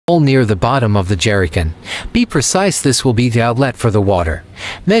hole near the bottom of the jerrycan. Be precise, this will be the outlet for the water.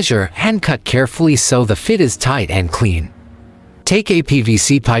 Measure and cut carefully so the fit is tight and clean. Take a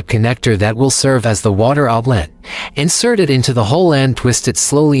PVC pipe connector that will serve as the water outlet. Insert it into the hole and twist it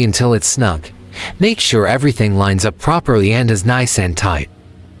slowly until it's snug. Make sure everything lines up properly and is nice and tight.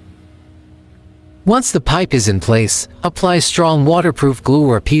 Once the pipe is in place, apply strong waterproof glue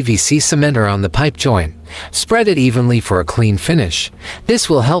or PVC cement around the pipe joint. Spread it evenly for a clean finish. This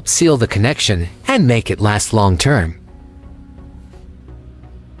will help seal the connection and make it last long term.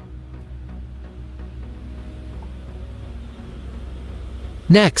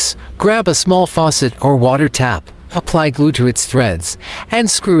 Next, grab a small faucet or water tap, apply glue to its threads, and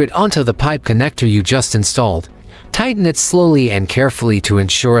screw it onto the pipe connector you just installed. Tighten it slowly and carefully to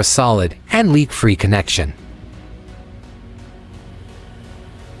ensure a solid and leak-free connection.